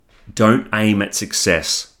Don't aim at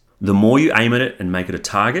success. The more you aim at it and make it a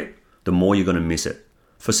target, the more you're going to miss it.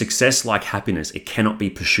 For success, like happiness, it cannot be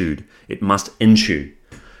pursued. It must ensue.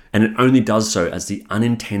 And it only does so as the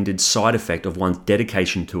unintended side effect of one's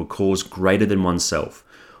dedication to a cause greater than oneself,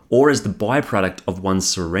 or as the byproduct of one's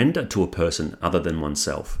surrender to a person other than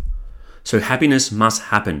oneself. So happiness must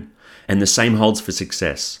happen, and the same holds for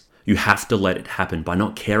success. You have to let it happen by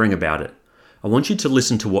not caring about it. I want you to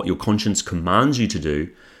listen to what your conscience commands you to do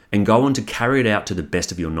and go on to carry it out to the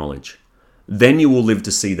best of your knowledge. Then you will live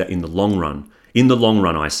to see that in the long run,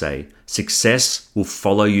 I say, success will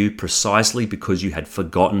follow you precisely because you had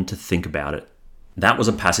forgotten to think about it. That was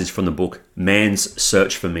a passage from the book Man's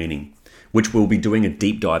Search for Meaning, which we'll be doing a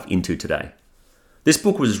deep dive into today. This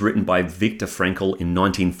book was written by Viktor Frankl in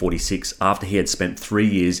 1946 after he had spent 3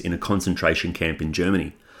 years in a concentration camp in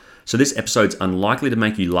Germany. So this episode's unlikely to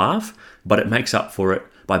make you laugh, but it makes up for it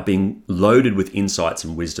by being loaded with insights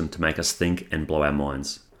and wisdom to make us think and blow our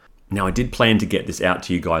minds. Now, I did plan to get this out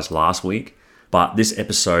to you guys last week, but this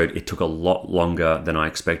episode, it took a lot longer than I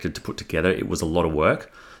expected to put together. It was a lot of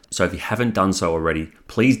work. So if you haven't done so already,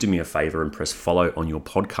 please do me a favor and press follow on your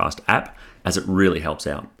podcast app, as it really helps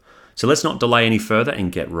out. So let's not delay any further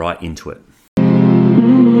and get right into it.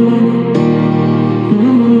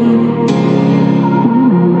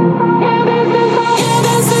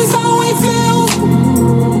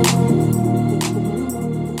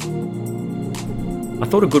 I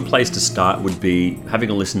thought a good place to start would be having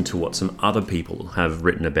a listen to what some other people have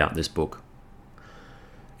written about this book.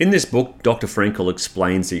 In this book, Dr. Frankl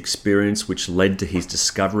explains the experience which led to his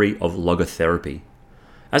discovery of logotherapy.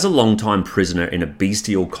 As a long-time prisoner in a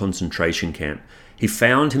bestial concentration camp, he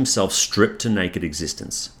found himself stripped to naked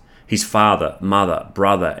existence. His father, mother,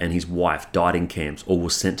 brother, and his wife died in camps or were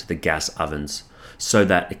sent to the gas ovens, so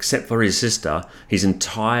that, except for his sister, his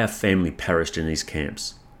entire family perished in these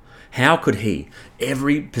camps. How could he,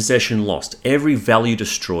 every possession lost, every value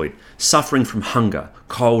destroyed, suffering from hunger,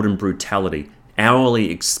 cold and brutality, hourly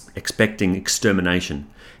expecting extermination,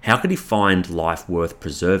 how could he find life worth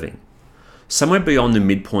preserving? Somewhere beyond the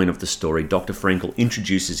midpoint of the story, Dr. Frankl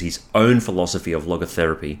introduces his own philosophy of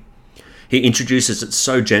logotherapy. He introduces it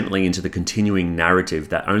so gently into the continuing narrative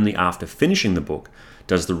that only after finishing the book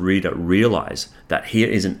does the reader realize that here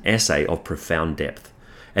is an essay of profound depth,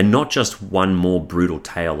 and not just one more brutal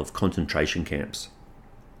tale of concentration camps.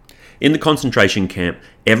 In the concentration camp,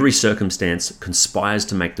 every circumstance conspires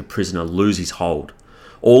to make the prisoner lose his hold.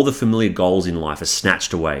 All the familiar goals in life are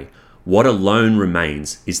snatched away. What alone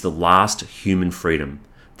remains is the last human freedom,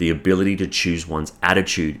 the ability to choose one's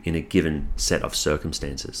attitude in a given set of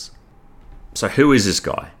circumstances. So who is this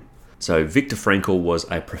guy? So Viktor Frankl was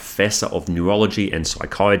a professor of neurology and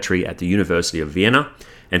psychiatry at the University of Vienna,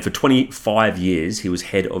 and for 25 years he was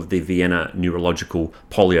head of the Vienna Neurological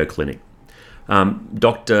Polio Clinic.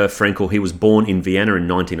 Dr. Frankl, he was born in Vienna in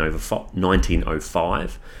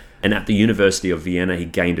 1905, and at the University of Vienna he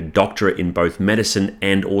gained a doctorate in both medicine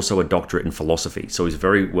and also a doctorate in philosophy, so he's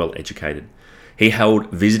very well educated. He held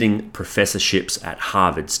visiting professorships at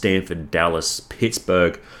Harvard, Stanford, Dallas,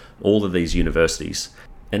 Pittsburgh, all of these universities.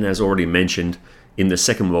 And as already mentioned, in the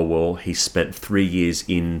Second World War, he spent 3 years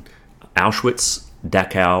in Auschwitz,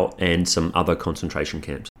 Dachau, and some other concentration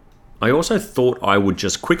camps. I also thought I would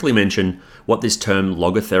just quickly mention what this term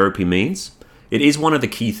logotherapy means. It is one of the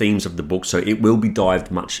key themes of the book, so it will be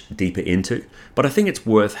dived much deeper into, but I think it's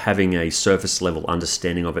worth having a surface level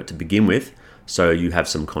understanding of it to begin with, so you have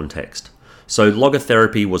some context. So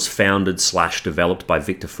logotherapy was founded/developed by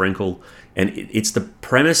Viktor Frankl, and it's the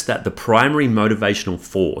premise that the primary motivational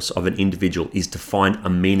force of an individual is to find a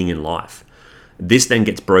meaning in life. This then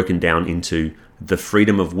gets broken down into the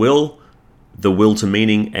freedom of will, the will to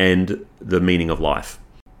meaning, and the meaning of life.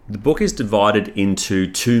 The book is divided into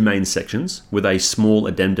 2 main sections, with a small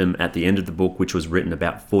addendum at the end of the book, which was written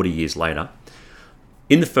about 40 years later.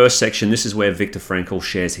 In the first section, this is where Viktor Frankl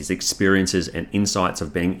shares his experiences and insights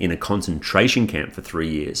of being in a concentration camp for 3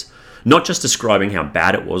 years. Not just describing how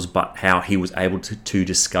bad it was, but how he was able to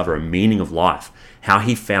discover a meaning of life, how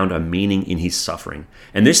he found a meaning in his suffering.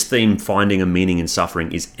 And this theme, finding a meaning in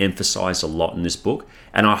suffering, is emphasized a lot in this book,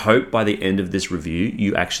 and I hope by the end of this review,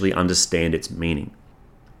 you actually understand its meaning.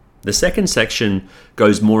 The second section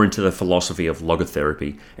goes more into the philosophy of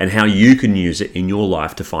logotherapy and how you can use it in your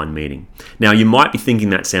life to find meaning. Now, you might be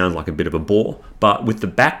thinking that sounds like a bit of a bore, but with the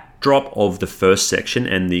backdrop of the first section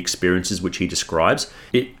and the experiences which he describes,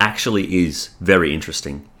 it actually is very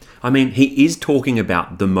interesting. I mean, he is talking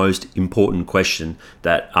about the most important question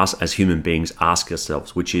that us as human beings ask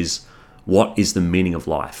ourselves, which is, what is the meaning of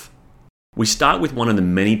life? We start with one of the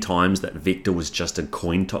many times that Viktor was just a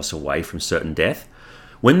coin toss away from certain death.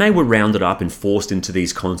 When they were rounded up and forced into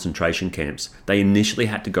these concentration camps, they initially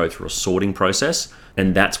had to go through a sorting process,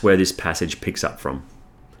 and that's where this passage picks up from.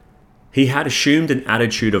 He had assumed an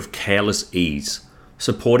attitude of careless ease,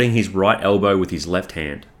 supporting his right elbow with his left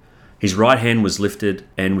hand. His right hand was lifted,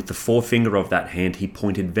 and with the forefinger of that hand he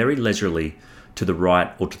pointed very leisurely to the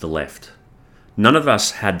right or to the left. None of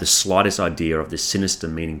us had the slightest idea of the sinister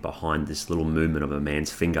meaning behind this little movement of a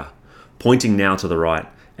man's finger, pointing now to the right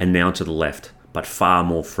and now to the left, but far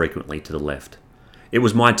more frequently to the left. It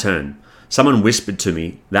was my turn. Someone whispered to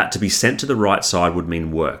me that to be sent to the right side would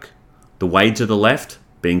mean work. The way to the left,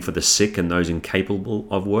 being for the sick and those incapable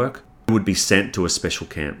of work, would be sent to a special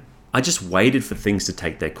camp. I just waited for things to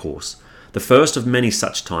take their course, the first of many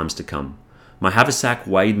such times to come. My haversack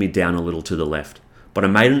weighed me down a little to the left, but I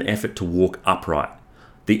made an effort to walk upright.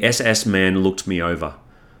 The SS man looked me over,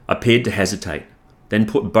 appeared to hesitate, then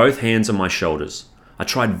put both hands on my shoulders. I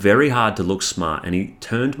tried very hard to look smart, and he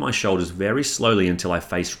turned my shoulders very slowly until I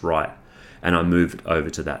faced right, and I moved over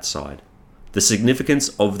to that side. The significance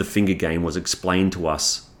of the finger game was explained to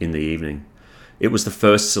us in the evening. It was the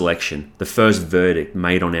first selection, the first verdict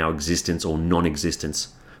made on our existence or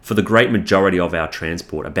non-existence. For the great majority of our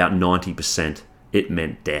transport, about 90%, it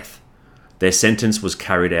meant death. Their sentence was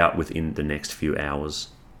carried out within the next few hours.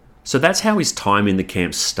 So that's how his time in the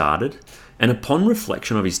camp started, and upon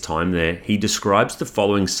reflection of his time there, he describes the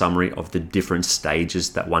following summary of the different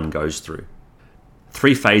stages that one goes through.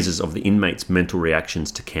 3 phases of the inmate's mental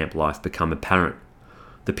reactions to camp life become apparent.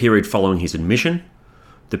 The period following his admission,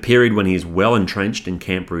 the period when he is well entrenched in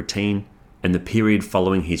camp routine, and the period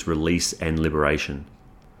following his release and liberation.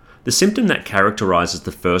 The symptom that characterizes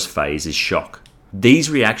the first phase is shock. These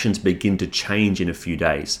reactions begin to change in a few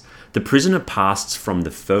days. The prisoner passes from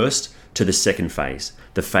the first to the second phase,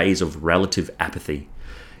 the phase of relative apathy,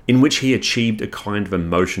 in which he achieved a kind of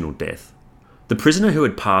emotional death. The prisoner who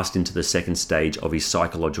had passed into the second stage of his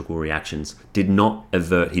psychological reactions did not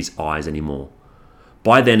avert his eyes anymore.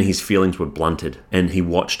 By then his feelings were blunted, and he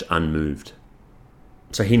watched unmoved.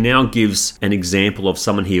 So he now gives an example of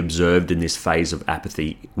someone he observed in this phase of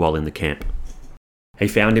apathy while in the camp. He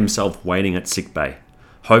found himself waiting at sick bay,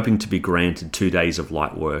 hoping to be granted 2 days of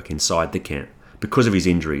light work inside the camp because of his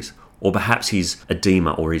injuries, or perhaps his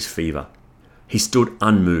edema or his fever. He stood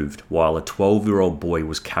unmoved while a 12-year-old boy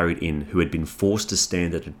was carried in who had been forced to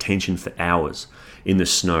stand at attention for hours in the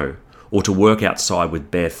snow or to work outside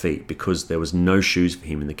with bare feet because there was no shoes for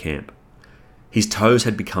him in the camp. His toes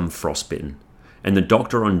had become frostbitten, and the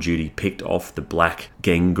doctor on duty picked off the black,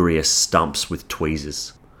 gangrenous stumps with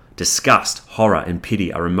tweezers. Disgust, horror, and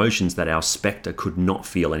pity are emotions that our spectre could not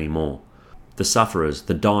feel anymore. The sufferers,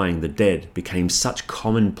 the dying, the dead became such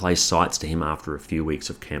commonplace sights to him after a few weeks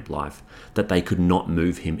of camp life that they could not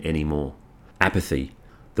move him anymore. Apathy,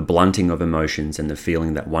 the blunting of emotions and the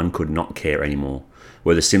feeling that one could not care anymore,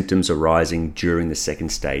 were the symptoms arising during the second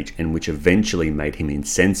stage and which eventually made him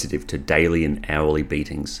insensitive to daily and hourly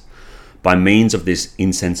beatings. By means of this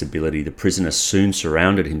insensibility, the prisoner soon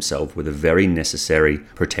surrounded himself with a very necessary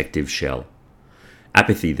protective shell.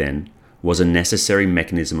 Apathy, then, was a necessary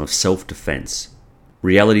mechanism of self-defense.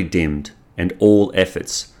 Reality dimmed, and all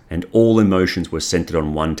efforts and all emotions were centered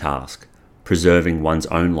on one task, preserving one's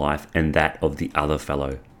own life and that of the other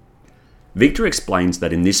fellow. Viktor explains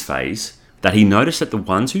that in this phase, that he noticed that the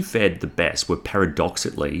ones who fared the best were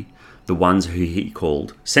paradoxically the ones who he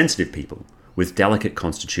called sensitive people, with delicate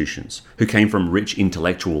constitutions, who came from rich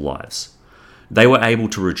intellectual lives. They were able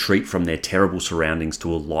to retreat from their terrible surroundings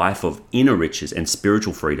to a life of inner riches and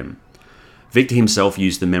spiritual freedom. Viktor himself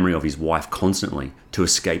used the memory of his wife constantly to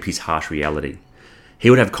escape his harsh reality. He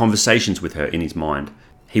would have conversations with her in his mind.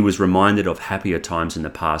 He was reminded of happier times in the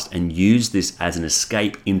past and used this as an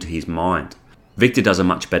escape into his mind. Viktor does a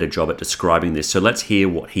much better job at describing this, so let's hear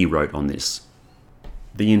what he wrote on this.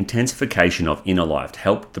 The intensification of inner life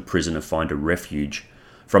helped the prisoner find a refuge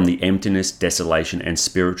from the emptiness, desolation, and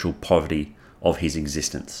spiritual poverty of his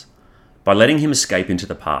existence, by letting him escape into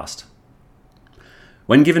the past.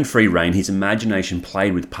 When given free rein, his imagination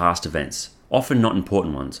played with past events, often not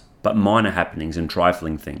important ones, but minor happenings and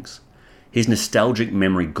trifling things. His nostalgic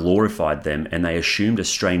memory glorified them, and they assumed a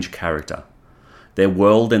strange character. Their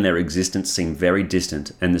world and their existence seemed very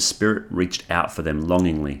distant, and the spirit reached out for them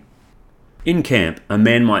longingly. In camp, a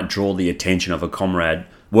man might draw the attention of a comrade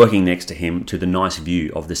working next to him to the nice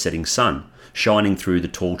view of the setting sun, shining through the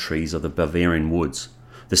tall trees of the Bavarian woods,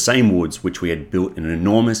 the same woods which we had built an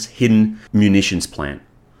enormous hidden munitions plant.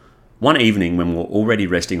 One evening, when we were already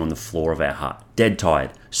resting on the floor of our hut, dead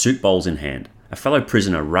tired, soup bowls in hand, a fellow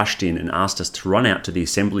prisoner rushed in and asked us to run out to the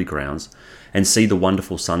assembly grounds and see the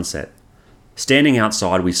wonderful sunset. Standing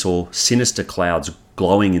outside, we saw sinister clouds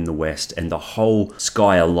glowing in the west, and the whole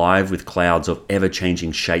sky alive with clouds of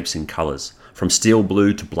ever-changing shapes and colours, from steel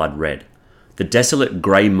blue to blood red. The desolate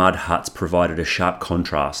grey mud huts provided a sharp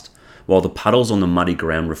contrast, while the puddles on the muddy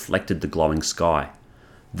ground reflected the glowing sky.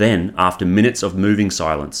 Then, after minutes of moving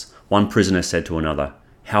silence, one prisoner said to another,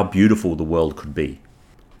 "How beautiful the world could be."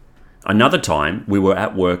 Another time, we were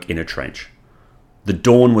at work in a trench. The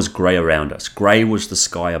dawn was grey around us. Grey was the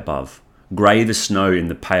sky above. Grey the snow in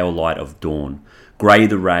the pale light of dawn. Grey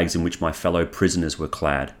the rags in which my fellow prisoners were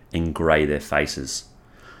clad, and grey their faces.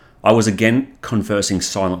 I was again conversing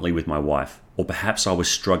silently with my wife, or perhaps I was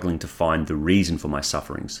struggling to find the reason for my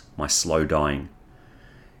sufferings, my slow dying.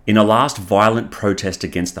 In a last violent protest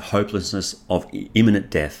against the hopelessness of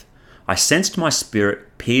imminent death, I sensed my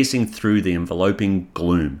spirit piercing through the enveloping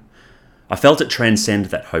gloom. I felt it transcend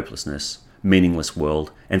that hopelessness, meaningless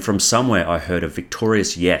world, and from somewhere I heard a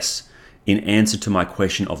victorious yes in answer to my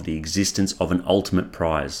question of the existence of an ultimate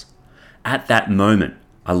prize. At that moment,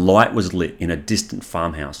 a light was lit in a distant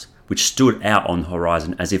farmhouse, which stood out on the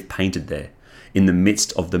horizon as if painted there, in the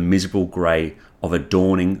midst of the miserable grey of a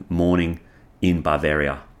dawning morning in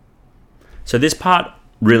Bavaria. So this part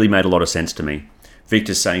really made a lot of sense to me.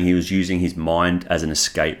 Victor's saying he was using his mind as an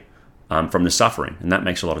escape from the suffering, and that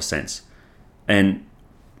makes a lot of sense. And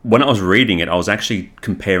when I was reading it, I was actually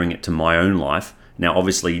comparing it to my own life. Now,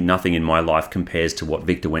 obviously, nothing in my life compares to what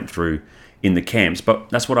Victor went through in the camps, but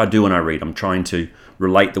that's what I do when I read. I'm trying to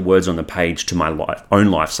relate the words on the page to my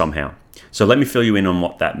own life somehow. So let me fill you in on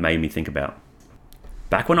what that made me think about.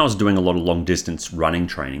 Back when I was doing a lot of long-distance running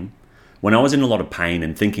training, when I was in a lot of pain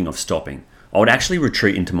and thinking of stopping, I would actually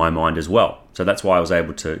retreat into my mind as well. So that's why I was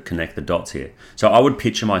able to connect the dots here. So I would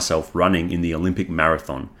picture myself running in the Olympic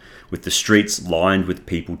marathon with the streets lined with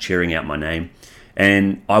people cheering out my name.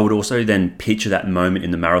 And I would also then picture that moment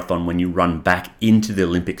in the marathon when you run back into the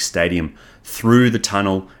Olympic Stadium, through the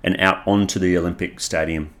tunnel and out onto the Olympic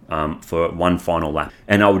Stadium for one final lap.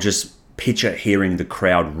 And I would just picture hearing the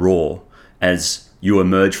crowd roar as you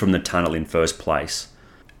emerge from the tunnel in first place.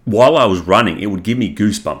 While I was running, it would give me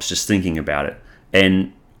goosebumps just thinking about it.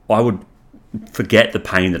 And I would forget the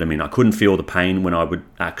pain that I'm in. I couldn't feel the pain when I would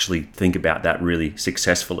actually think about that really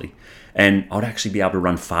successfully. And I would actually be able to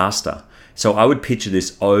run faster. So I would picture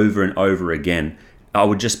this over and over again. I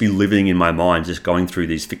would just be living in my mind, just going through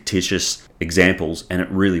these fictitious examples, and it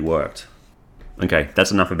really worked. Okay,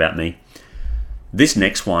 that's enough about me. This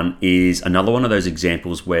next one is another one of those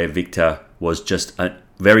examples where Victor was just a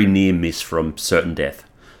very near miss from certain death.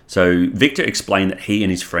 So Victor explained that he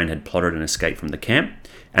and his friend had plotted an escape from the camp,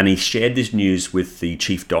 and he shared this news with the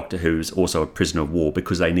chief doctor, who was also a prisoner of war,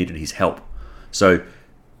 because they needed his help. So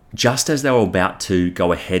just as they were about to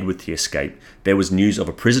go ahead with the escape, there was news of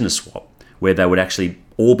a prisoner swap where they would actually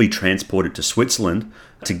all be transported to Switzerland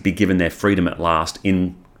to be given their freedom at last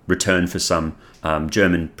in return for some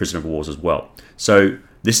German prisoner of wars as well. So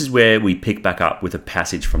this is where we pick back up with a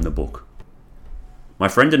passage from the book. My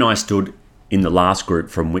friend and I stood in the last group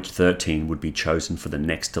from which 13 would be chosen for the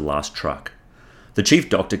next to last truck. The chief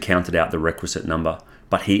doctor counted out the requisite number,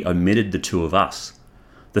 but he omitted the two of us.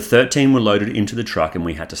 The 13 were loaded into the truck and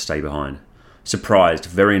we had to stay behind. Surprised,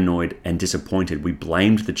 very annoyed and disappointed, we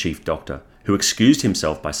blamed the chief doctor, who excused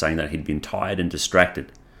himself by saying that he'd been tired and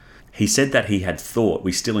distracted. He said that he had thought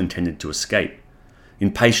we still intended to escape.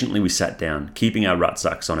 Impatiently we sat down, keeping our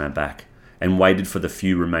rucksacks on our back, and waited for the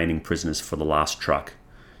few remaining prisoners for the last truck.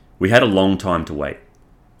 We had a long time to wait.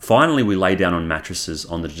 Finally we lay down on mattresses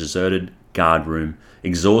on the deserted guard room,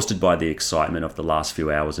 exhausted by the excitement of the last few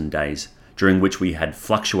hours and days, during which we had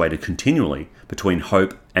fluctuated continually between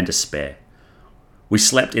hope and despair. We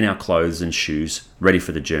slept in our clothes and shoes, ready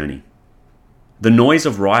for the journey. The noise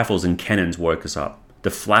of rifles and cannons woke us up. The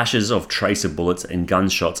flashes of tracer bullets and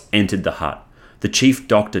gunshots entered the hut. The chief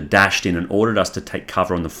doctor dashed in and ordered us to take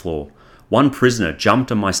cover on the floor. One prisoner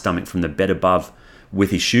jumped on my stomach from the bed above with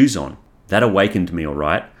his shoes on. That awakened me, all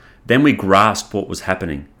right. Then we grasped what was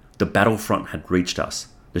happening. The battlefront had reached us.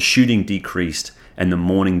 The shooting decreased and the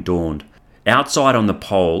morning dawned. Outside on the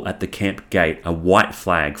pole at the camp gate, a white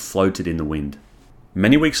flag floated in the wind.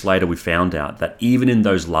 Many weeks later, we found out that even in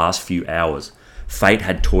those last few hours, fate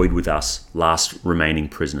had toyed with us, last remaining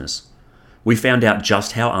prisoners. We found out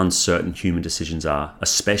just how uncertain human decisions are,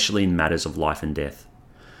 especially in matters of life and death.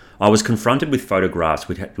 I was confronted with photographs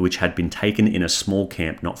which had been taken in a small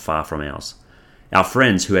camp not far from ours. Our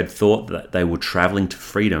friends who had thought that they were travelling to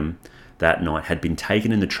freedom that night had been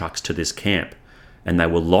taken in the trucks to this camp, and they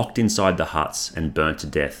were locked inside the huts and burnt to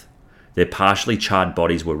death. Their partially charred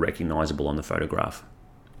bodies were recognisable on the photograph.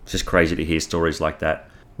 It's just crazy to hear stories like that.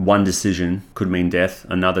 One decision could mean death,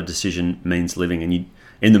 another decision means living, and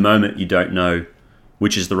in the moment you don't know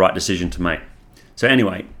which is the right decision to make. So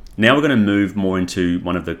anyway, now we're going to move more into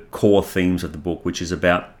one of the core themes of the book, which is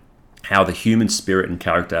about how the human spirit and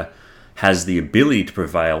character has the ability to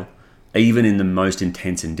prevail even in the most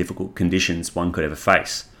intense and difficult conditions one could ever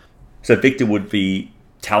face. So Viktor would be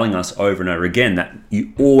telling us over and over again that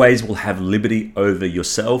you always will have liberty over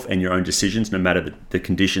yourself and your own decisions, no matter the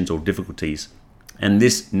conditions or difficulties. And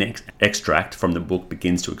this next extract from the book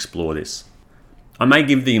begins to explore this. I may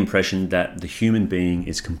give the impression that the human being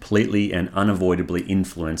is completely and unavoidably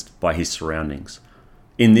influenced by his surroundings.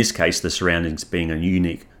 In this case, the surroundings being a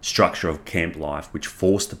unique structure of camp life which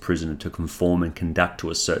forced the prisoner to conform and conduct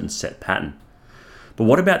to a certain set pattern. But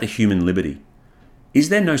what about the human liberty? Is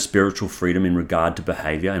there no spiritual freedom in regard to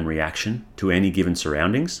behavior and reaction to any given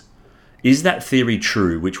surroundings? Is that theory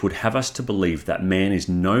true, which would have us to believe that man is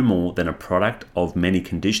no more than a product of many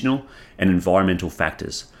conditional and environmental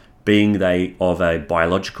factors, being they of a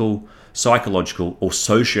biological, psychological, or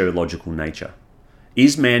sociological nature?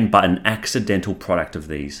 Is man but an accidental product of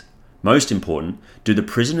these? Most important, do the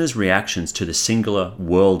prisoner's reactions to the singular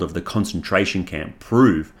world of the concentration camp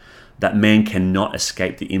prove that man cannot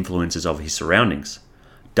escape the influences of his surroundings?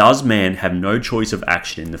 Does man have no choice of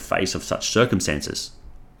action in the face of such circumstances?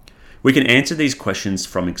 We can answer these questions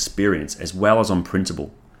from experience as well as on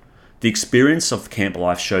principle. The experience of camp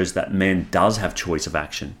life shows that man does have choice of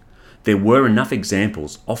action. There were enough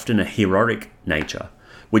examples, often a heroic nature,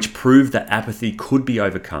 which proved that apathy could be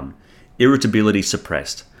overcome, irritability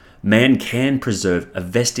suppressed. Man can preserve a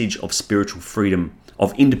vestige of spiritual freedom,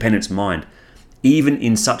 of independence mind, even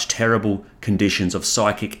in such terrible conditions of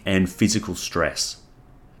psychic and physical stress.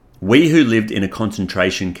 We who lived in a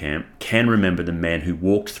concentration camp can remember the men who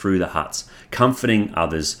walked through the huts, comforting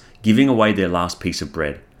others, giving away their last piece of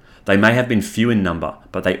bread. They may have been few in number,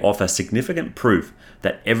 but they offer significant proof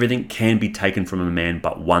that everything can be taken from a man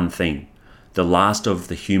but one thing, the last of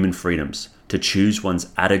the human freedoms, to choose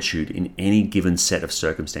one's attitude in any given set of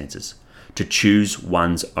circumstances, to choose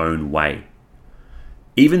one's own way.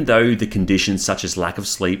 Even though the conditions such as lack of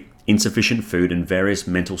sleep, insufficient food, and various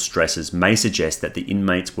mental stresses may suggest that the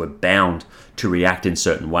inmates were bound to react in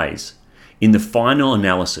certain ways, in the final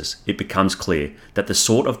analysis, it becomes clear that the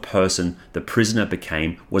sort of person the prisoner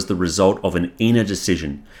became was the result of an inner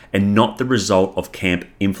decision and not the result of camp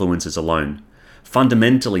influences alone.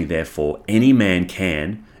 Fundamentally, therefore, any man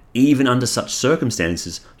can, even under such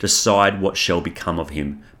circumstances, decide what shall become of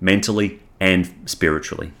him, mentally and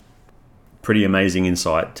spiritually. Pretty amazing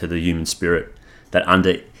insight to the human spirit, that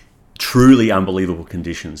under truly unbelievable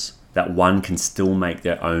conditions, that one can still make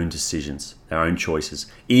their own decisions, their own choices,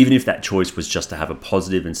 even if that choice was just to have a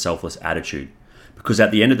positive and selfless attitude. Because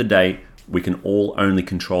at the end of the day, we can all only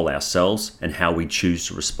control ourselves and how we choose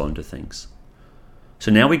to respond to things.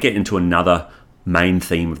 So now we get into another main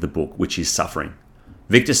theme of the book, which is suffering.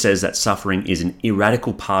 Viktor says that suffering is an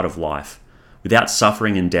ineradicable part of life. Without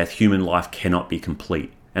suffering and death, human life cannot be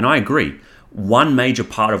complete. And I agree. One major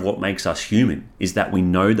part of what makes us human is that we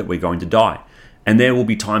know that we're going to die. And there will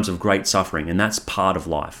be times of great suffering, and that's part of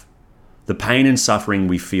life. The pain and suffering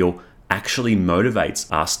we feel actually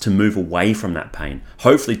motivates us to move away from that pain,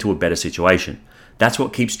 hopefully to a better situation. That's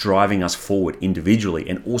what keeps driving us forward individually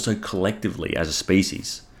and also collectively as a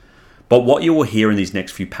species. But what you will hear in these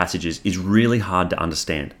next few passages is really hard to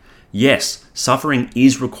understand. Yes, suffering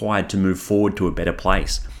is required to move forward to a better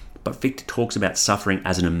place, but Viktor talks about suffering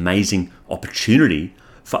as an amazing opportunity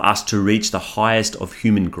for us to reach the highest of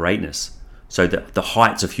human greatness. So the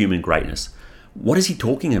heights of human greatness. What is he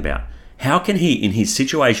talking about? How can he, in his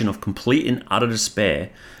situation of complete and utter despair,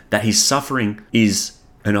 that his suffering is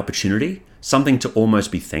an opportunity, something to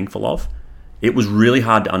almost be thankful of? It was really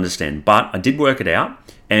hard to understand, but I did work it out,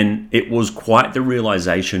 and it was quite the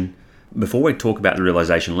realization. Before we talk about the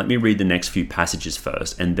realization, let me read the next few passages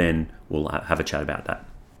first, and then we'll have a chat about that.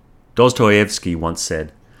 Dostoevsky once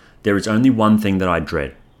said, "There is only one thing that I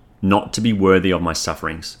dread, not to be worthy of my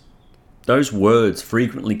sufferings." Those words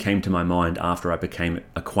frequently came to my mind after I became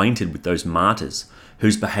acquainted with those martyrs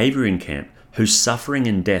whose behavior in camp, whose suffering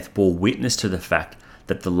and death bore witness to the fact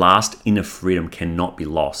that the last inner freedom cannot be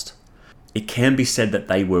lost. It can be said that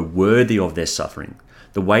they were worthy of their suffering.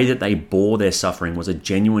 The way that they bore their suffering was a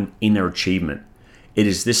genuine inner achievement. It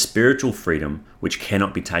is this spiritual freedom, which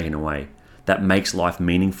cannot be taken away, that makes life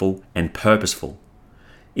meaningful and purposeful.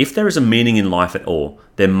 If there is a meaning in life at all,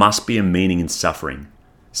 there must be a meaning in suffering.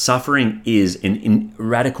 Suffering is an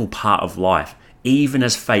ineradicable part of life, even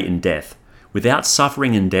as fate and death. Without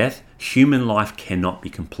suffering and death, human life cannot be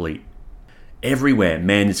complete. Everywhere,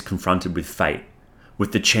 man is confronted with fate,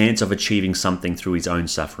 with the chance of achieving something through his own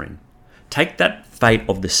suffering. Take that fate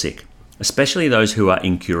of the sick, especially those who are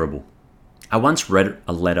incurable. I once read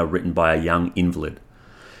a letter written by a young invalid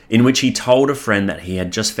in which he told a friend that he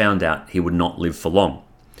had just found out he would not live for long,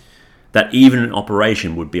 that even an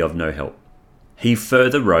operation would be of no help. He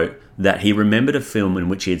further wrote that he remembered a film in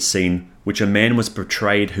which he had seen which a man was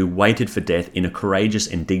portrayed who waited for death in a courageous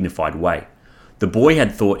and dignified way. The boy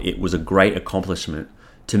had thought it was a great accomplishment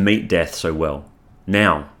to meet death so well.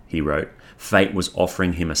 Now, he wrote, fate was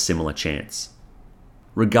offering him a similar chance.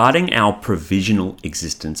 Regarding our provisional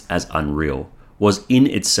existence as unreal was in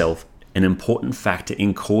itself an important factor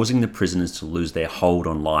in causing the prisoners to lose their hold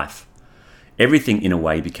on life. Everything in a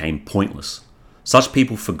way became pointless. Such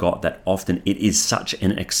people forgot that often it is such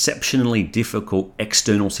an exceptionally difficult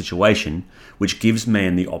external situation which gives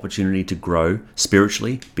man the opportunity to grow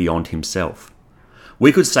spiritually beyond himself.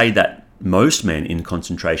 We could say that most men in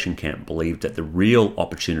concentration camp believed that the real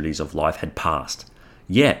opportunities of life had passed.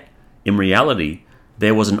 Yet, in reality,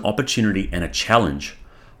 there was an opportunity and a challenge.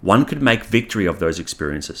 One could make victory of those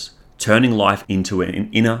experiences, turning life into an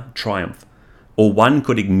inner triumph. Or one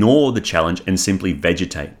could ignore the challenge and simply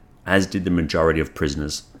vegetate, as did the majority of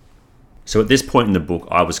prisoners. So at this point in the book,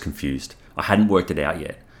 I was confused. I hadn't worked it out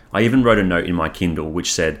yet. I even wrote a note in my Kindle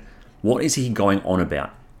which said, "What is he going on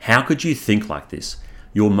about? How could you think like this?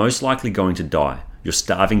 You're most likely going to die. You're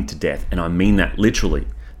starving to death, and I mean that literally.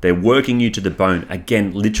 They're working you to the bone,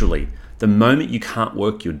 again literally. The moment you can't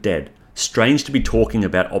work, you're dead. Strange to be talking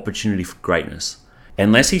about opportunity for greatness."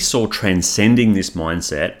 Unless he saw transcending this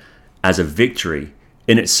mindset as a victory,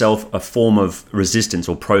 in itself a form of resistance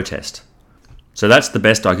or protest. So that's the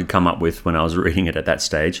best I could come up with when I was reading it at that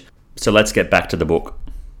stage. So let's get back to the book.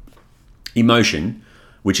 Emotion,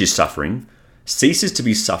 which is suffering, ceases to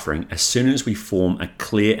be suffering as soon as we form a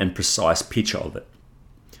clear and precise picture of it.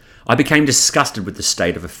 I became disgusted with the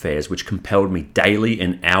state of affairs which compelled me daily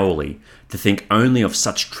and hourly to think only of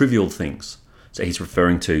such trivial things. So he's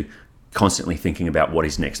referring to constantly thinking about what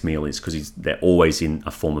his next meal is because they're always in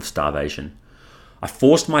a form of starvation. I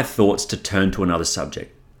forced my thoughts to turn to another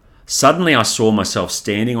subject. Suddenly I saw myself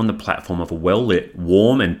standing on the platform of a well-lit,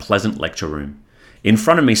 warm and pleasant lecture room. In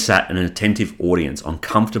front of me sat an attentive audience on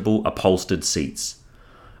comfortable, upholstered seats.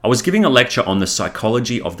 I was giving a lecture on the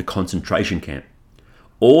psychology of the concentration camp.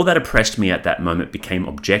 All that oppressed me at that moment became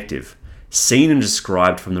objective, seen and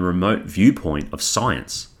described from the remote viewpoint of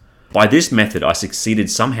science. By this method, I succeeded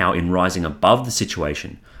somehow in rising above the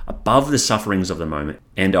situation, above the sufferings of the moment,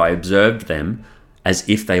 and I observed them as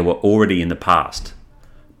if they were already in the past.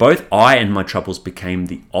 Both I and my troubles became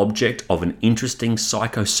the object of an interesting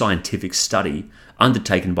psychoscientific study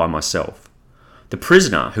undertaken by myself. The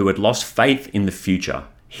prisoner who had lost faith in the future,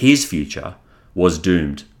 his future, was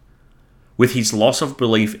doomed. With his loss of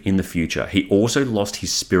belief in the future, he also lost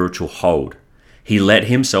his spiritual hold. He let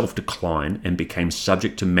himself decline and became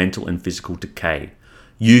subject to mental and physical decay.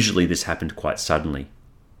 Usually this happened quite suddenly.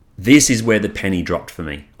 This is where the penny dropped for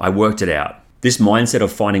me. I worked it out. This mindset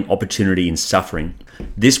of finding opportunity in suffering,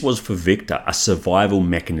 this was for Viktor a survival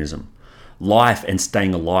mechanism. Life and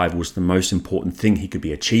staying alive was the most important thing he could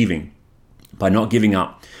be achieving. By not giving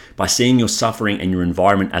up, by seeing your suffering and your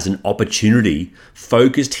environment as an opportunity,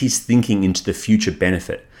 focused his thinking into the future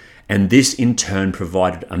benefit. And this in turn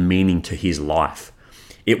provided a meaning to his life.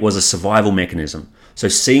 It was a survival mechanism. So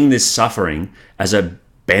seeing this suffering as a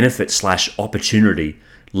benefit/opportunity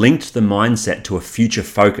linked the mindset to a future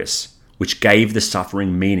focus, which gave the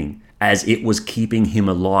suffering meaning as it was keeping him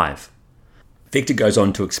alive. Viktor goes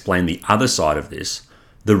on to explain the other side of this,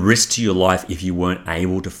 the risk to your life if you weren't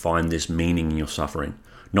able to find this meaning in your suffering,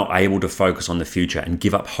 not able to focus on the future and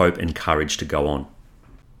give up hope and courage to go on.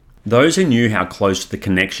 Those who knew how close the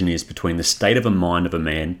connection is between the state of a mind of a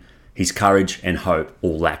man, his courage and hope,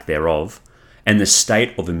 or lack thereof, and the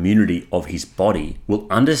state of immunity of his body will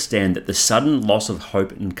understand that the sudden loss of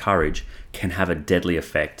hope and courage can have a deadly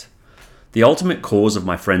effect. The ultimate cause of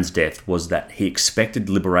my friend's death was that he expected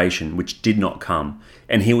liberation which did not come,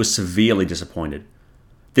 and he was severely disappointed.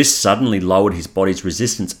 This suddenly lowered his body's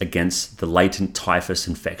resistance against the latent typhus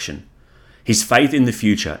infection. His faith in the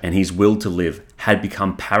future and his will to live had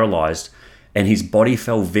become paralyzed, and his body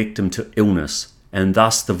fell victim to illness, and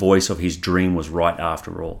thus the voice of his dream was right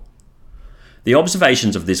after all. The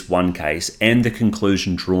observations of this one case and the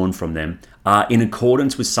conclusion drawn from them are in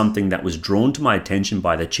accordance with something that was drawn to my attention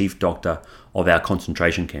by the chief doctor of our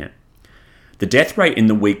concentration camp. The death rate in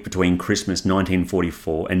the week between Christmas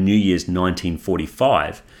 1944 and New Year's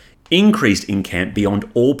 1945 increased in camp beyond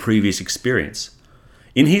all previous experience.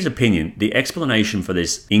 In his opinion, the explanation for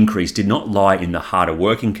this increase did not lie in the harder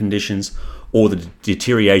working conditions or the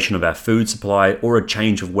deterioration of our food supply or a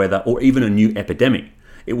change of weather or even a new epidemic.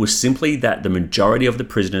 It was simply that the majority of the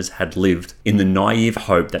prisoners had lived in the naive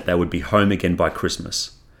hope that they would be home again by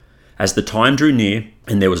Christmas. As the time drew near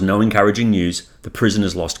and there was no encouraging news, the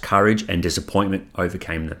prisoners lost courage and disappointment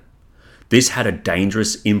overcame them. This had a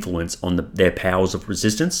dangerous influence on their powers of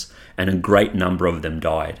resistance, and a great number of them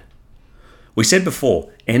died. We said before,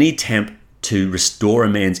 any attempt to restore a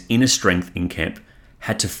man's inner strength in camp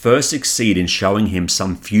had to first succeed in showing him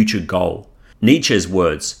some future goal. Nietzsche's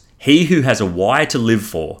words, "He who has a why to live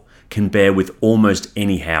for can bear with almost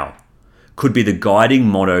any how," could be the guiding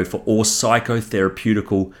motto for all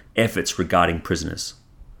psychotherapeutical efforts regarding prisoners.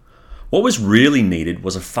 What was really needed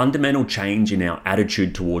was a fundamental change in our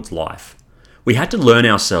attitude towards life. We had to learn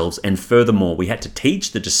ourselves, and furthermore, we had to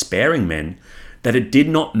teach the despairing men that it did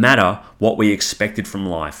not matter what we expected from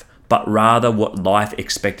life, but rather what life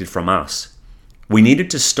expected from us. We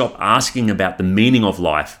needed to stop asking about the meaning of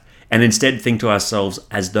life and instead think to ourselves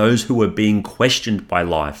as those who were being questioned by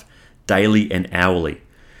life daily and hourly.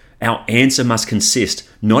 Our answer must consist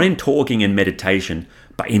not in talking and meditation,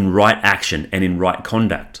 but in right action and in right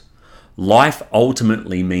conduct. Life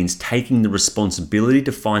ultimately means taking the responsibility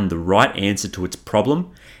to find the right answer to its problem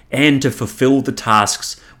and to fulfill the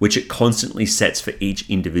tasks which it constantly sets for each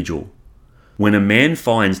individual. When a man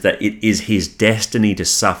finds that it is his destiny to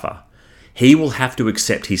suffer, he will have to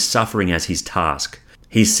accept his suffering as his task,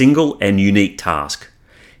 his single and unique task.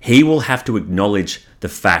 He will have to acknowledge the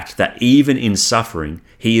fact that even in suffering,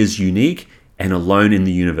 he is unique and alone in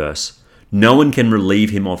the universe. No one can relieve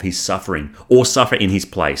him of his suffering or suffer in his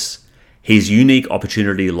place. His unique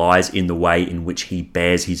opportunity lies in the way in which he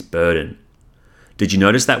bears his burden. Did you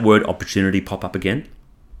notice that word opportunity pop up again?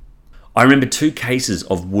 I remember two cases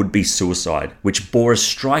of would-be suicide which bore a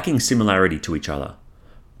striking similarity to each other.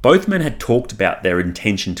 Both men had talked about their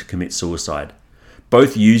intention to commit suicide.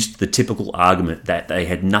 Both used the typical argument that they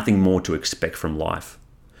had nothing more to expect from life.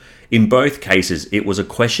 In both cases, it was a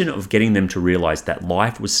question of getting them to realize that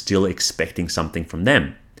life was still expecting something from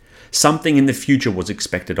them. Something in the future was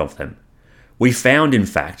expected of them. We found, in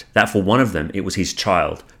fact, that for one of them, it was his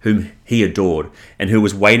child, whom he adored, and who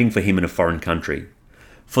was waiting for him in a foreign country.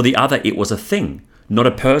 For the other, it was a thing, not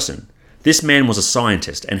a person. This man was a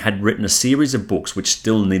scientist and had written a series of books which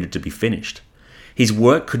still needed to be finished. His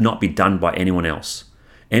work could not be done by anyone else,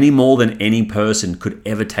 any more than any person could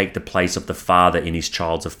ever take the place of the father in his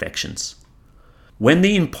child's affections. When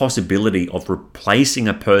the impossibility of replacing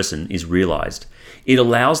a person is realized, it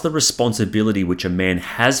allows the responsibility which a man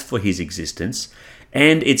has for his existence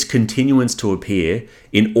and its continuance to appear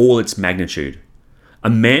in all its magnitude. A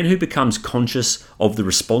man who becomes conscious of the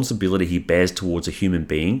responsibility he bears towards a human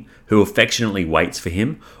being who affectionately waits for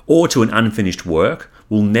him or to an unfinished work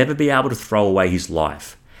will never be able to throw away his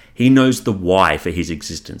life. He knows the why for his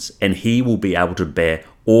existence, and he will be able to bear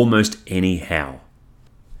almost any how.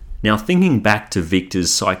 Now, thinking back to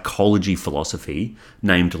Viktor's psychology philosophy,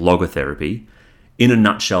 named Logothearpy, in a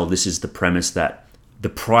nutshell, this is the premise that the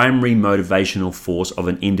primary motivational force of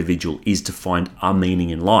an individual is to find a meaning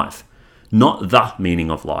in life. Not the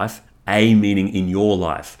meaning of life, a meaning in your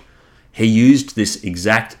life. He used this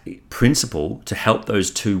exact principle to help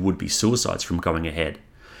those two would-be suicides from going ahead.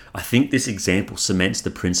 I think this example cements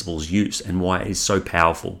the principle's use and why it is so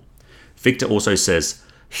powerful. Viktor also says,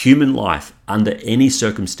 human life, under any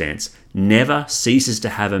circumstance, never ceases to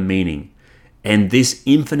have a meaning. And this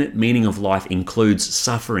infinite meaning of life includes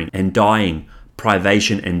suffering and dying,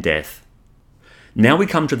 privation and death. Now we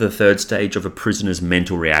come to the third stage of a prisoner's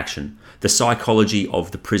mental reaction, the psychology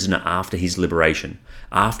of the prisoner after his liberation,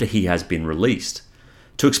 after he has been released.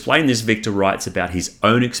 To explain this, Viktor writes about his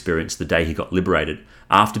own experience the day he got liberated,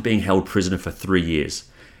 after being held prisoner for 3 years,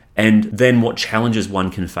 and then what challenges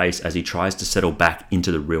one can face as he tries to settle back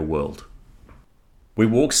into the real world. We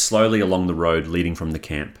walked slowly along the road leading from the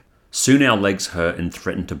camp. Soon our legs hurt and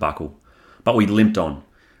threatened to buckle, but we limped on.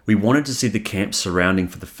 We wanted to see the camp surrounding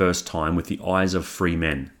for the first time with the eyes of free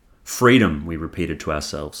men. Freedom, we repeated to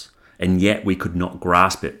ourselves, and yet we could not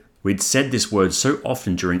grasp it. We'd said this word so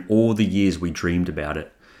often during all the years we dreamed about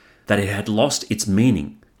it, that it had lost its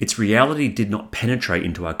meaning. Its reality did not penetrate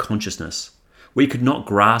into our consciousness. We could not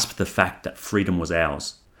grasp the fact that freedom was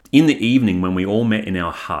ours. In the evening, when we all met in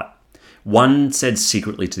our hut, one said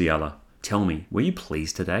secretly to the other, "Tell me, were you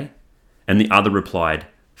pleased today?" And the other replied,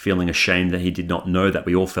 feeling ashamed that he did not know that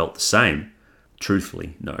we all felt the same.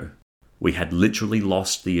 Truthfully, no. We had literally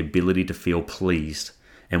lost the ability to feel pleased,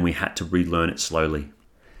 and we had to relearn it slowly.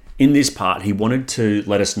 In this part, he wanted to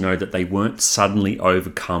let us know that they weren't suddenly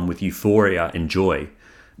overcome with euphoria and joy.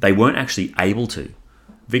 They weren't actually able to.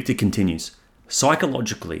 Viktor continues,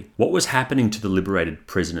 psychologically, what was happening to the liberated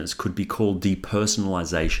prisoners could be called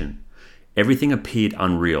depersonalization. Everything appeared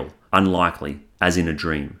unreal, unlikely, as in a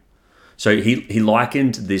dream. So he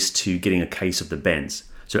likened this to getting a case of the bends.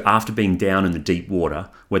 So after being down in the deep water,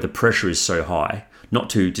 where the pressure is so high, not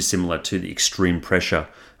too dissimilar to the extreme pressure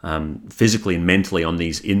physically and mentally on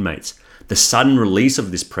these inmates, the sudden release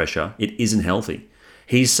of this pressure, it isn't healthy.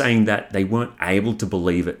 He's saying that they weren't able to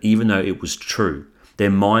believe it even though it was true. Their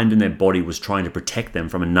mind and their body was trying to protect them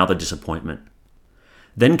from another disappointment.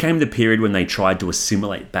 Then came the period when they tried to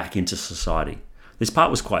assimilate back into society. This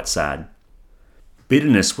part was quite sad.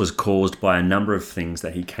 Bitterness was caused by a number of things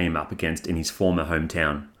that he came up against in his former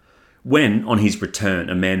hometown. When, on his return,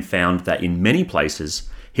 a man found that in many places,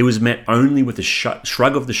 he was met only with a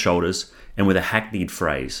shrug of the shoulders and with a hackneyed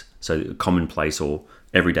phrase, so a commonplace or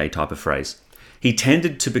everyday type of phrase. He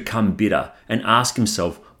tended to become bitter and ask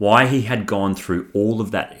himself why he had gone through all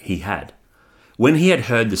of that he had. When he had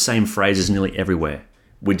heard the same phrases nearly everywhere,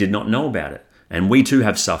 we did not know about it, and we too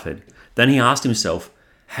have suffered. Then he asked himself,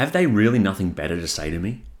 have they really nothing better to say to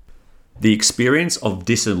me? The experience of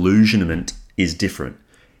disillusionment is different.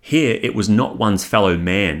 Here it was not one's fellow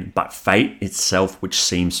man, but fate itself which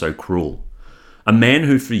seemed so cruel. A man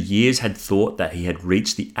who for years had thought that he had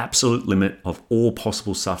reached the absolute limit of all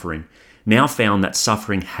possible suffering, now found that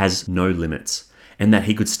suffering has no limits, and that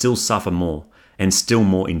he could still suffer more, and still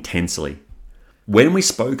more intensely. When we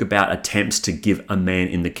spoke about attempts to give a man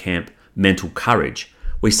in the camp mental courage,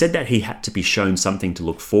 we said that he had to be shown something to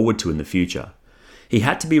look forward to in the future. He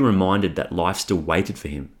had to be reminded that life still waited for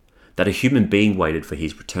him, that a human being waited for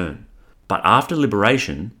his return. But after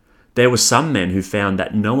liberation, there were some men who found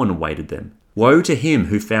that no one awaited them. Woe to him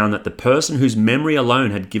who found that the person whose memory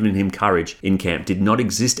alone had given him courage in camp did not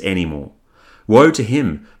exist anymore. Woe to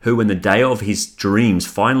him who, when the day of his dreams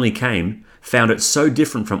finally came, found it so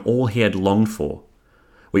different from all he had longed for.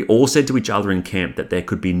 We all said to each other in camp that there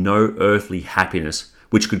could be no earthly happiness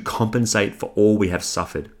which could compensate for all we have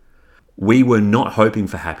suffered. We were not hoping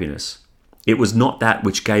for happiness. It was not that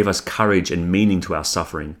which gave us courage and meaning to our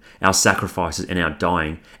suffering, our sacrifices and our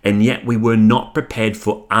dying, and yet we were not prepared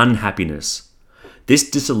for unhappiness. This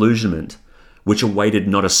disillusionment, which awaited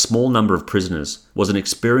not a small number of prisoners, was an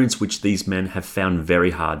experience which these men have found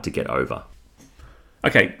very hard to get over.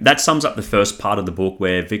 Okay, that sums up the first part of the book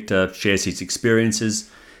where Viktor shares his experiences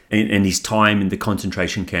and his time in the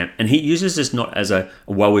concentration camp. And he uses this not as a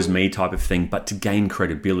woe is me type of thing, but to gain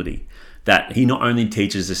credibility. That he not only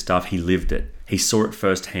teaches this stuff, he lived it. He saw it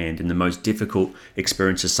firsthand in the most difficult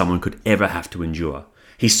experiences someone could ever have to endure.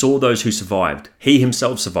 He saw those who survived. He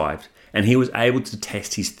himself survived. And he was able to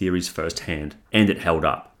test his theories firsthand. And it held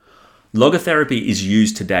up. Logotherapy is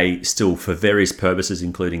used today still for various purposes,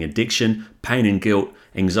 including addiction, pain and guilt,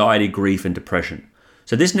 anxiety, grief, and depression.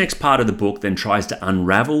 So this next part of the book then tries to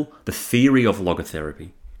unravel the theory of logotherapy.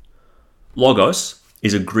 Logos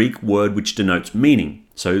is a Greek word which denotes meaning.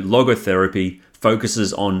 So logotherapy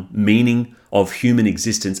focuses on meaning of human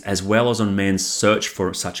existence as well as on man's search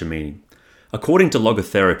for such a meaning. According to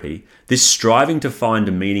logotherapy, this striving to find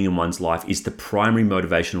a meaning in one's life is the primary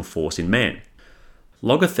motivational force in man.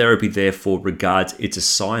 Logotherapy therefore regards its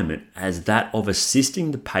assignment as that of assisting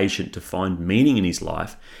the patient to find meaning in his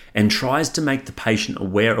life and tries to make the patient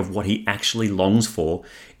aware of what he actually longs for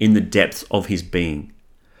in the depths of his being.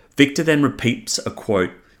 Viktor then repeats a quote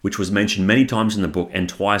which was mentioned many times in the book and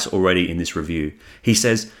twice already in this review. He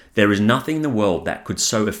says, "There is nothing in the world that could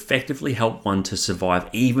so effectively help one to survive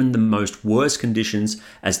even the most worst conditions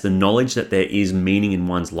as the knowledge that there is meaning in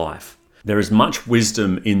one's life. There is much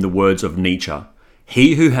wisdom in the words of Nietzsche.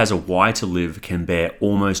 He who has a why to live can bear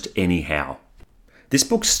almost any how." This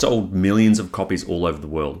book sold millions of copies all over the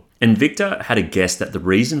world. And Viktor had a guess that the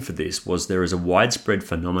reason for this was there is a widespread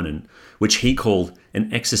phenomenon which he called an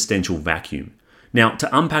existential vacuum. Now,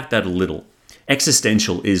 to unpack that a little,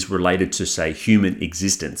 existential is related to, say, human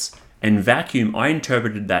existence. And vacuum, I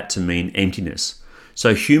interpreted that to mean emptiness.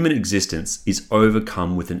 So human existence is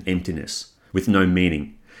overcome with an emptiness, with no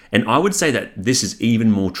meaning. And I would say that this is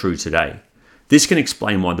even more true today. This can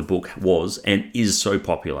explain why the book was and is so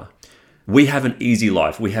popular. We have an easy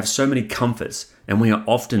life. We have so many comforts and we are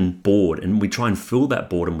often bored, and we try and fill that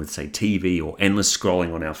boredom with, say, TV or endless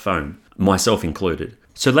scrolling on our phone, myself included.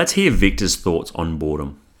 So let's hear Viktor's thoughts on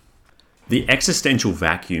boredom. The existential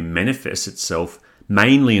vacuum manifests itself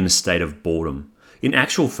mainly in a state of boredom. In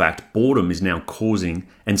actual fact, boredom is now causing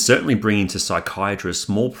and certainly bringing to psychiatrists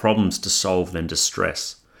more problems to solve than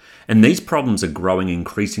distress. And these problems are growing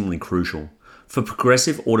increasingly crucial. For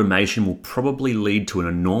progressive automation will probably lead to an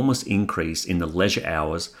enormous increase in the leisure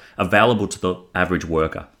hours available to the average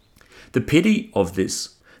worker. The pity of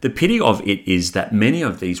it is that many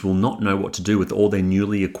of these will not know what to do with all their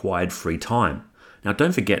newly acquired free time. Now,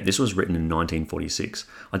 don't forget, this was written in 1946.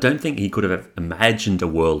 I don't think he could have imagined a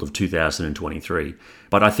world of 2023,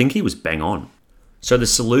 but I think he was bang on. So the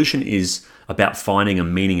solution is about finding a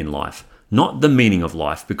meaning in life. Not the meaning of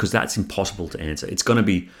life, because that's impossible to answer. It's going to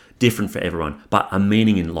be different for everyone, but a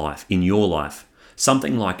meaning in life, in your life.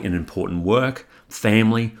 Something like an important work,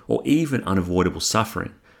 family, or even unavoidable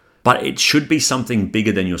suffering. But it should be something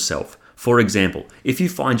bigger than yourself. For example, if you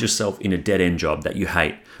find yourself in a dead-end job that you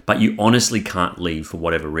hate, but you honestly can't leave for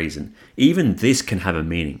whatever reason, even this can have a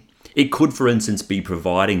meaning. It could, for instance, be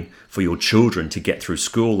providing for your children to get through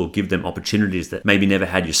school or give them opportunities that maybe never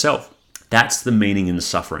had yourself. That's the meaning in the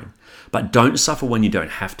suffering. But don't suffer when you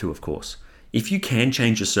don't have to, of course. If you can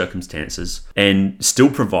change your circumstances and still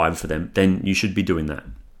provide for them, then you should be doing that.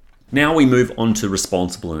 Now we move on to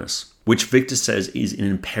responsibleness, which Viktor says is an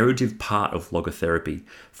imperative part of logotherapy.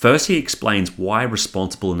 First, he explains why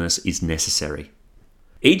responsibleness is necessary.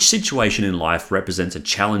 Each situation in life represents a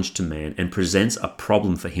challenge to man and presents a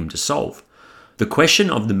problem for him to solve. The question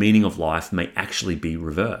of the meaning of life may actually be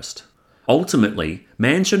reversed. Ultimately,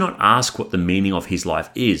 man should not ask what the meaning of his life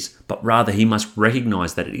is, but rather he must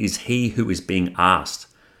recognize that it is he who is being asked.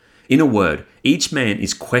 In a word, each man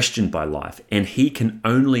is questioned by life, and he can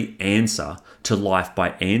only answer to life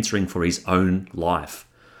by answering for his own life.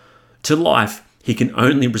 To life, he can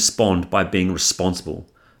only respond by being responsible.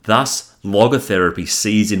 Thus, logotherapy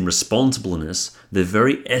sees in responsibleness the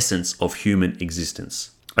very essence of human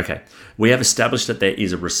existence. Okay, we have established that there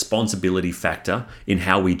is a responsibility factor in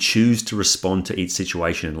how we choose to respond to each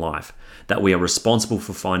situation in life, that we are responsible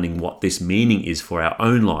for finding what this meaning is for our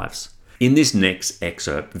own lives. In this next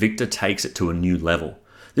excerpt, Viktor takes it to a new level.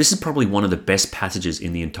 This is probably one of the best passages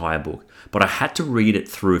in the entire book, but I had to read it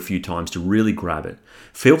through a few times to really grab it.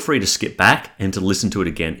 Feel free to skip back and to listen to it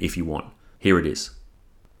again if you want. Here it is.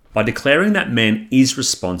 By declaring that man is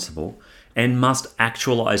responsible and must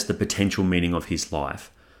actualize the potential meaning of his life,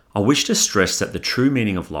 I wish to stress that the true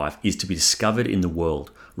meaning of life is to be discovered in the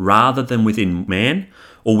world, rather than within man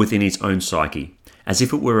or within his own psyche, as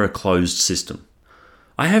if it were a closed system.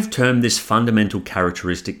 I have termed this fundamental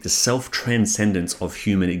characteristic the self-transcendence of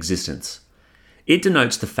human existence. It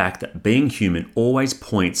denotes the fact that being human always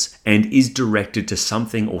points and is directed to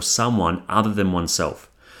something or someone other than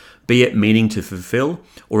oneself, be it meaning to fulfill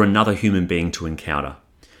or another human being to encounter.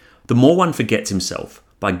 The more one forgets himself,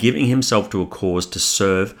 by giving himself to a cause to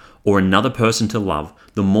serve or another person to love,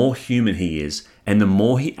 the more human he is and the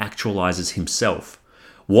more he actualizes himself.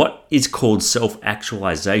 What is called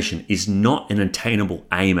self-actualization is not an attainable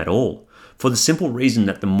aim at all, for the simple reason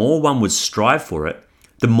that the more one would strive for it,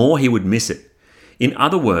 the more he would miss it. In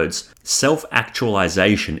other words,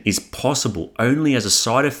 self-actualization is possible only as a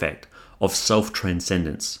side effect of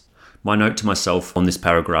self-transcendence. My note to myself on this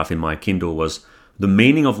paragraph in my Kindle was, the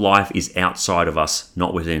meaning of life is outside of us,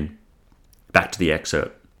 not within. Back to the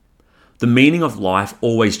excerpt. The meaning of life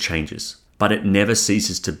always changes, but it never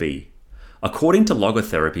ceases to be. According to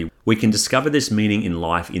logotherapy, we can discover this meaning in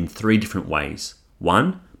life in 3 different ways.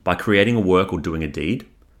 1, by creating a work or doing a deed.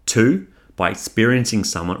 2, by experiencing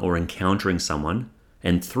someone or encountering someone.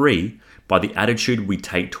 And 3, by the attitude we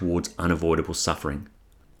take towards unavoidable suffering.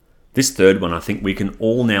 This third one I think we can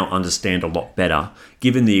all now understand a lot better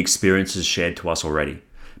given the experiences shared to us already.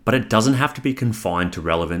 But it doesn't have to be confined to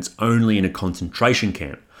relevance only in a concentration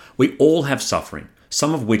camp. We all have suffering,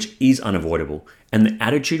 some of which is unavoidable, and the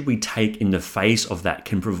attitude we take in the face of that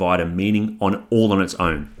can provide a meaning all on its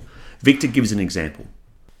own. Viktor gives an example.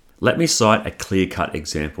 Let me cite a clear-cut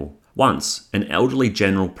example. Once, an elderly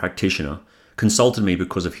general practitioner consulted me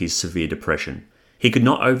because of his severe depression. He could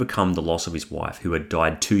not overcome the loss of his wife, who had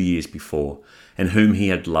died 2 years before, and whom he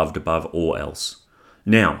had loved above all else.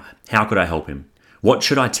 Now, how could I help him? What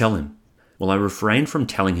should I tell him? Well, I refrained from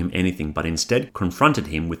telling him anything, but instead confronted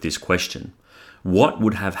him with this question. What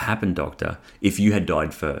would have happened, doctor, if you had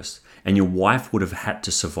died first, and your wife would have had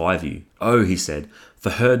to survive you? Oh, he said,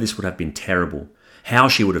 for her this would have been terrible. How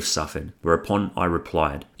she would have suffered. Whereupon I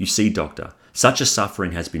replied, you see, doctor, such a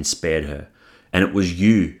suffering has been spared her, and it was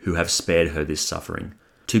you who have spared her this suffering.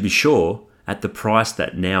 To be sure, at the price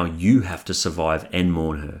that now you have to survive and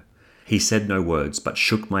mourn her. He said no words, but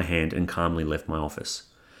shook my hand and calmly left my office.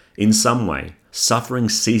 In some way, suffering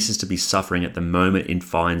ceases to be suffering at the moment it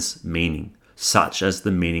finds meaning, such as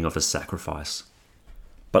the meaning of a sacrifice.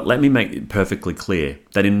 But let me make it perfectly clear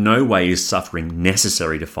that in no way is suffering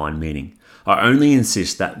necessary to find meaning. I only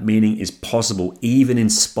insist that meaning is possible even in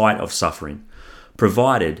spite of suffering,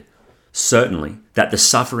 provided, certainly, that the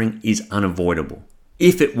suffering is unavoidable.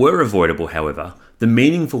 If it were avoidable, however, the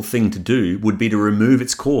meaningful thing to do would be to remove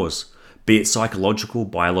its cause, be it psychological,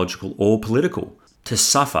 biological, or political. To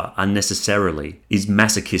suffer unnecessarily is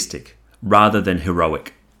masochistic rather than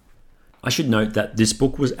heroic. I should note that this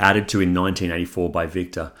book was added to in 1984 by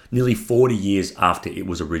Viktor, nearly 40 years after it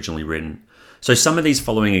was originally written. So some of these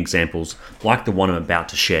following examples, like the one I'm about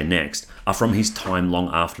to share next, are from his time long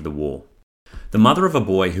after the war. The mother of a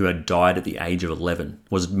boy who had died at the age of 11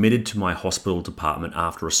 was admitted to my hospital department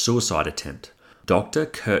after a suicide attempt. Dr.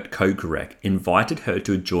 Kurt Kokorek invited her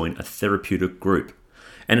to join a therapeutic group,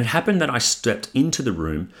 and it happened that I stepped into the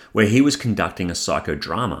room where he was conducting a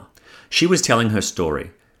psychodrama. She was telling her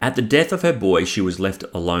story. At the death of her boy, she was left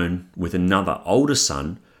alone with another older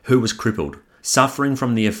son who was crippled, suffering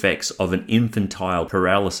from the effects of an infantile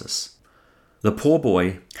paralysis. The poor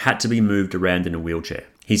boy had to be moved around in a wheelchair.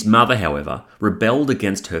 His mother, however, rebelled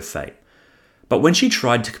against her fate. But when she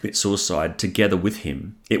tried to commit suicide together with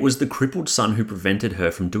him, it was the crippled son who prevented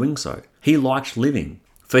her from doing so. He liked living.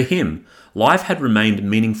 For him, life had remained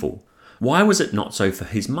meaningful. Why was it not so for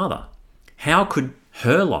his mother? How could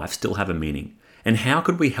her life still have a meaning? And how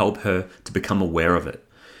could we help her to become aware of it?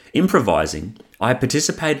 Improvising, I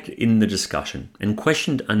participated in the discussion and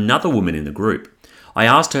questioned another woman in the group. I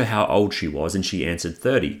asked her how old she was and she answered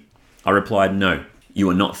 30. I replied, "No, you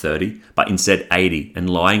are not 30, but instead 80 and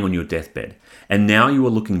lying on your deathbed. And now you are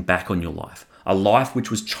looking back on your life, a life which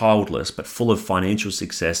was childless but full of financial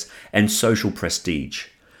success and social prestige."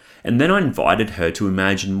 And then I invited her to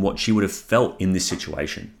imagine what she would have felt in this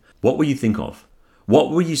situation. What will you think of? What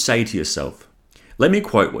will you say to yourself? Let me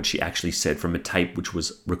quote what she actually said from a tape which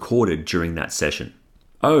was recorded during that session.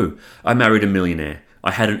 "Oh, I married a millionaire.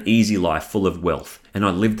 I had an easy life full of wealth, and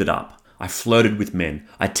I lived it up. I flirted with men.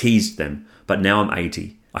 I teased them. But now I'm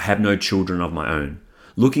 80. I have no children of my own.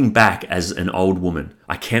 Looking back as an old woman,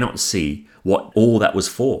 I cannot see what all that was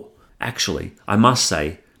for. Actually, I must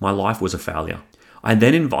say, my life was a failure." I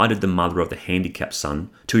then invited the mother of the handicapped son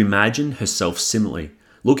to imagine herself similarly,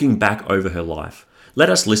 looking back over her life. Let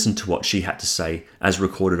us listen to what she had to say as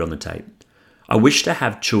recorded on the tape. "I wish to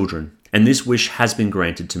have children, and this wish has been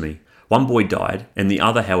granted to me. One boy died, and the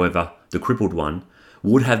other, however, the crippled one,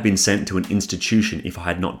 would have been sent to an institution if I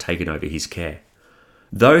had not taken over his care.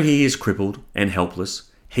 Though he is crippled and helpless,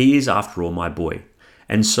 he is after all my boy,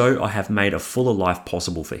 and so I have made a fuller life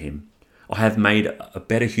possible for him. I have made a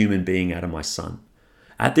better human being out of my son."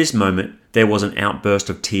 At this moment, there was an outburst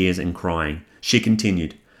of tears and crying. She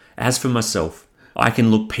continued, "As for myself, I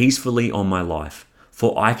can look peacefully on my life,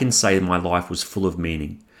 for I can say my life was full of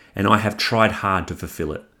meaning, and I have tried hard to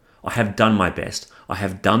fulfill it. I have done my best. I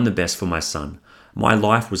have done the best for my son. My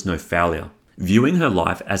life was no failure." Viewing her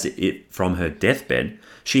life as it from her deathbed,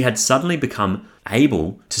 she had suddenly become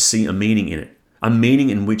able to see a meaning in it, a meaning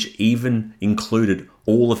in which even included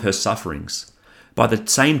all of her sufferings. By the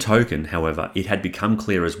same token, however, it had become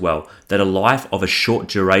clear as well that a life of a short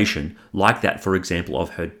duration, like that, for example,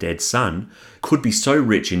 of her dead son, could be so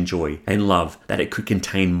rich in joy and love that it could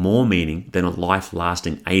contain more meaning than a life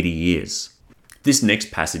lasting 80 years. This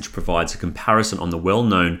next passage provides a comparison on the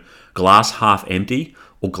well-known glass half empty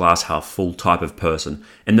or glass half full type of person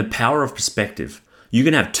and the power of perspective. You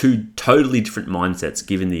can have two totally different mindsets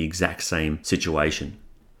given the exact same situation.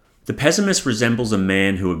 The pessimist resembles a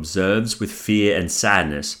man who observes with fear and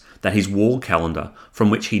sadness that his wall calendar, from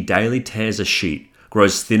which he daily tears a sheet,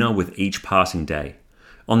 grows thinner with each passing day.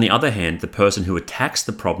 On the other hand, the person who attacks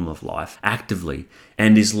the problem of life actively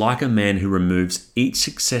and is like a man who removes each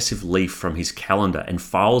successive leaf from his calendar and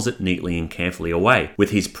files it neatly and carefully away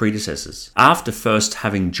with his predecessors, after first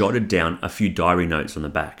having jotted down a few diary notes on the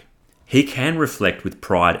back. He can reflect with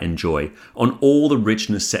pride and joy on all the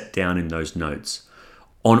richness set down in those notes,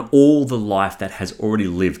 on all the life that has already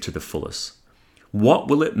lived to the fullest. What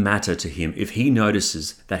will it matter to him if he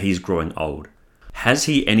notices that he is growing old? Has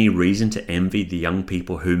he any reason to envy the young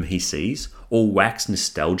people whom he sees, or wax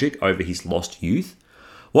nostalgic over his lost youth?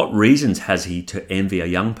 What reasons has he to envy a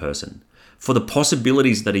young person? For the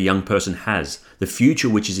possibilities that a young person has, the future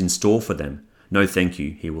which is in store for them. No thank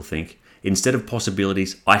you, he will think. Instead of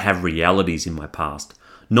possibilities, I have realities in my past.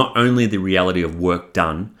 Not only the reality of work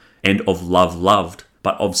done and of love loved,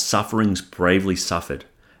 but of sufferings bravely suffered.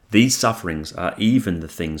 These sufferings are even the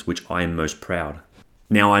things which I am most proud.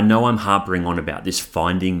 Now, I know I'm harping on about this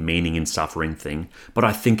finding meaning in suffering thing, but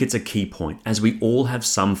I think it's a key point, as we all have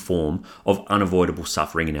some form of unavoidable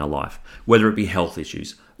suffering in our life, whether it be health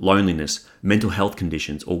issues, loneliness, mental health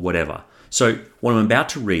conditions, or whatever. So what I'm about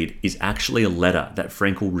to read is actually a letter that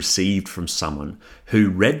Frankl received from someone who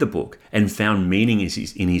read the book and found meaning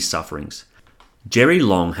in his sufferings. Jerry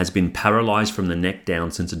Long has been paralyzed from the neck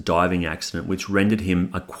down since a diving accident which rendered him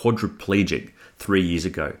a quadriplegic 3 years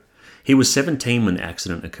ago. He was 17 when the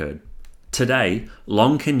accident occurred. Today,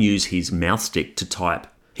 Long can use his mouth stick to type.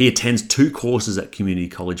 He attends 2 courses at community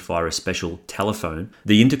college via a special telephone.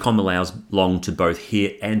 The intercom allows Long to both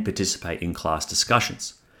hear and participate in class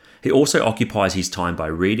discussions. He also occupies his time by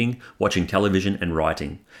reading, watching television, and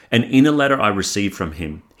writing. And in a letter I received from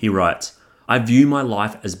him, he writes, "I view my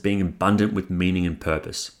life as being abundant with meaning and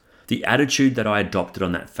purpose. The attitude that I adopted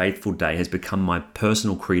on that fateful day has become my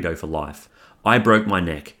personal credo for life. I broke my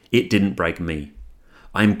neck. It didn't break me.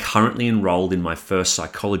 I am currently enrolled in my first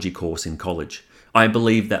psychology course in college. I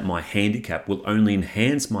believe that my handicap will only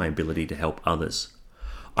enhance my ability to help others.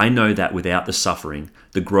 I know that without the suffering,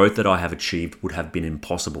 the growth that I have achieved would have been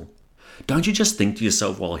impossible." Don't you just think to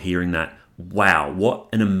yourself while hearing that, wow, what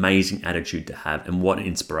an amazing attitude to have and what an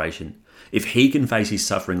inspiration. If he can face his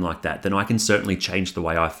suffering like that, then I can certainly change the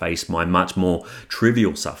way I face my much more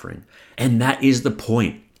trivial suffering. And that is the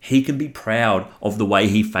point. He can be proud of the way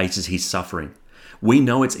he faces his suffering. We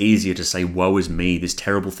know it's easier to say, woe is me, this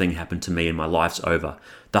terrible thing happened to me and my life's over.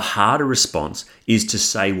 The harder response is to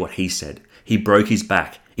say what he said. He broke his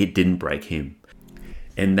back. It didn't break him.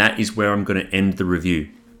 And that is where I'm going to end the review.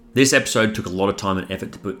 This episode took a lot of time and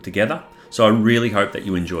effort to put together, so I really hope that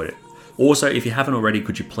you enjoyed it. Also, if you haven't already,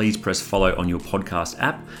 could you please press follow on your podcast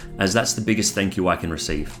app, as that's the biggest thank you I can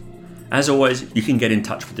receive. As always, you can get in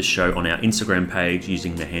touch with the show on our Instagram page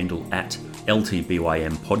using the handle at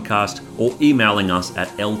LTBYM Podcast or emailing us at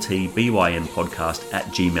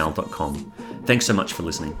ltbympodcast@gmail.com. Thanks so much for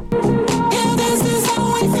listening.